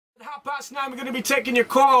9:30, we're going to be taking your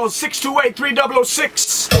calls,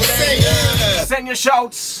 628-3006. Send your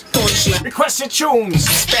shouts, request your tunes.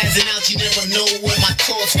 Spazzing out, you never know where my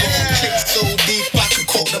thoughts go. Kick so deep, I could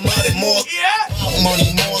quote the money more. Money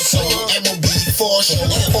more so, MOB for sure.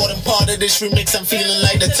 Important part of this remix, I'm feeling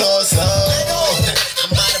like the torso.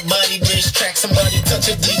 I'm out of body, bitch track. Somebody touch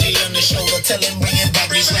a DJ on the shoulder, tell him bring it back.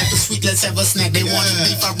 Bitch rap the sweet, let's have a snack. They want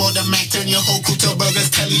beef, I roll the Mac, turn your whole crew to burgers.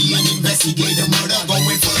 Tell you and investigate the murder.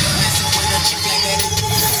 Going for the message with a chick like that.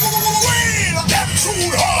 That too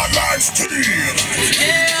hard like steel.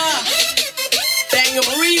 Yeah. Bang a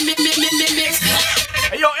remix.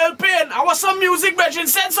 Hey yo, El Pain, I want some music, Brethren.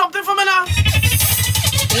 Send something for me now.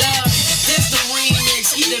 Love, this the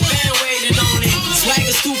remix. Either band waiting on it.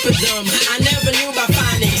 Swagger stupid dumb. I never knew about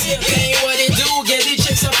phonics. Pain what it do, get these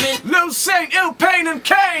chicks up in. Lil Saint, Il Pain and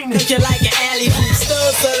Kane. Think you like an alley hoop.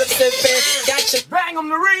 Still syrup sipping. Got your Bang on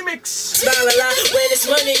the remix. la la la. When it's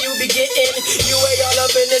money you be getting. You ain't all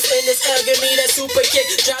up in this L. Give me that super kick.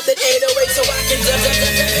 Drop that 808 so I can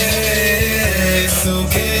It's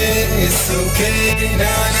okay, it's okay. Nah,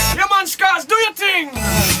 Yeah man, Scars, do your thing.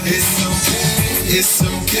 it's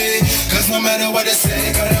okay. Cause no matter what they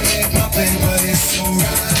say, gotta make my pain, but it's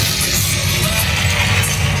alright.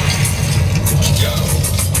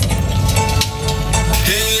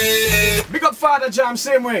 Big up Father Jam,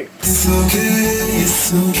 same way. It's okay,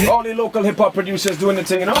 it's okay. All the local hip-hop producers doing the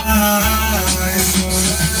thing, you know?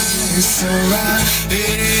 It's alright.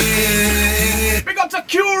 Big up to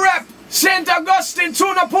Q-Rep, St. Augustine,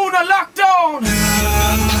 Tuna Puna, Lockdown.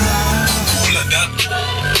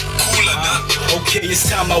 Okay, it's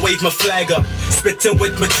time I wave my flag up. Spitting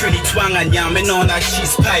with my trini twang and yamming on that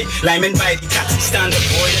cheese pie. Liming by the taxi stand up,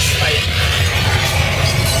 boy, that's right.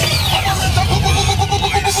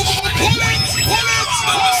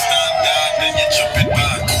 Understand that, then you jump it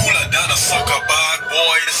back. Cooler than a sucker bag,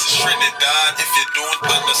 boy. This is Trinidad. If you don't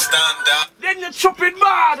understand that, Then you chop it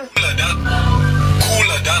bad. cooler than,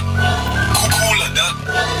 cooler than, cooler than,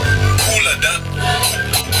 cooler than,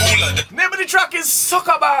 cooler than, Name of the track is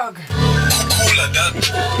Sucker Bag. cooler than.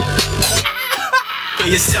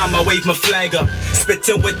 Okay, it's time I wave my flag up.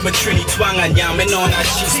 Spitting with my trini twang and yamming on that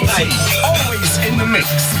cheese pie. Always in the mix.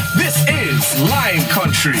 This is Lime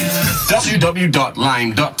Country.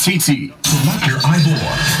 www.lime.tt. Selector Ivor.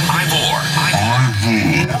 Ivor.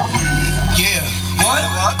 Yeah. What?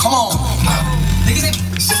 Come on. Niggas ain't.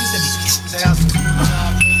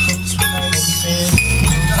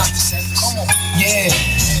 Come on. Yeah.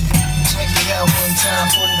 Check it out one time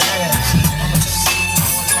for the ass.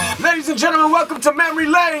 Ladies and gentlemen, welcome to Memory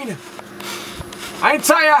Lane. An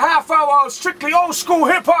entire half hour of strictly old school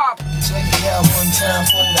hip-hop. Check it out one time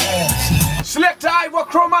for the ass. Selector Ivor,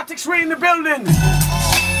 Chromatics, we in the building.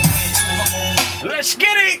 Let's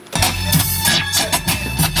get it.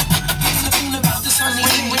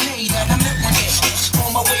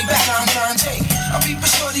 On my way back, I'm trying to take. I'll be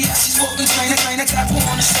shorty as she's walking, trying to tap her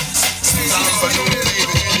on the shoulder.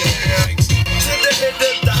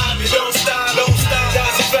 Don't stop,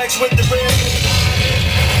 God's effects with the real.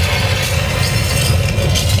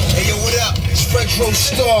 Hey yo, what up? It's Retro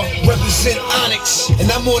Star, represent Onyx,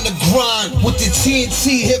 and I'm on the grind with the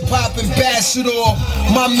TNT Hip Hop Ambassador,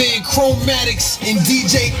 my man Chromatics and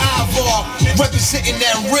DJ Ivor, representing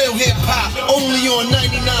that real hip hop, only on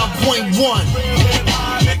 99.1.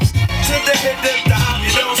 To the hip,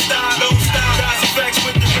 don't stop, God's effects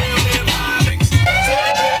with the real hip hop.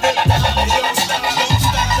 Don't stop,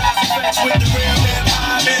 God's effects with the real hip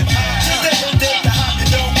hop. To the hip,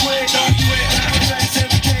 don't quit,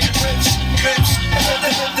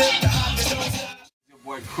 Your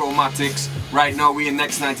boy Chromatics. Right now we in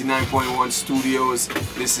Next 99.1 Studios.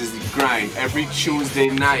 This is the grind. Every Tuesday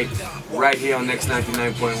night, right here on Next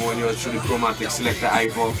 99.1, you're truly Chromatics, Selector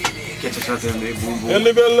Ivor. Catch a shot in there, boom boom.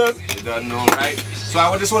 You don't know, right? So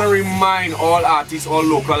I just want to remind all artists, all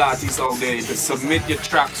local artists out there to submit your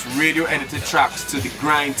tracks, radio edited tracks, to the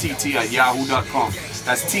grindtt@yahoo.com.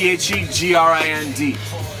 That's THEGRIND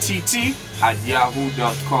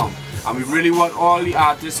TT@yahoo.com. And we really want all the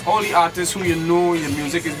artists who you know your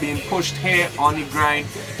music is being pushed here on the grind,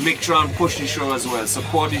 make sure and push the show as well.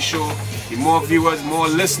 Support the show. The more viewers, more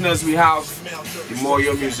listeners we have, the more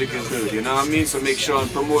your music is heard. You know what I mean? So make sure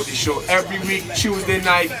and promote the show every week, Tuesday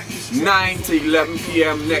night, 9 to 11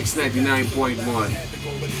 p.m. Next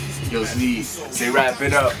 99.1. Yo, Z, say wrap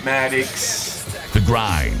it up, Maddox. The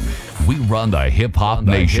grind. We run the hip hop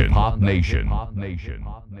nation.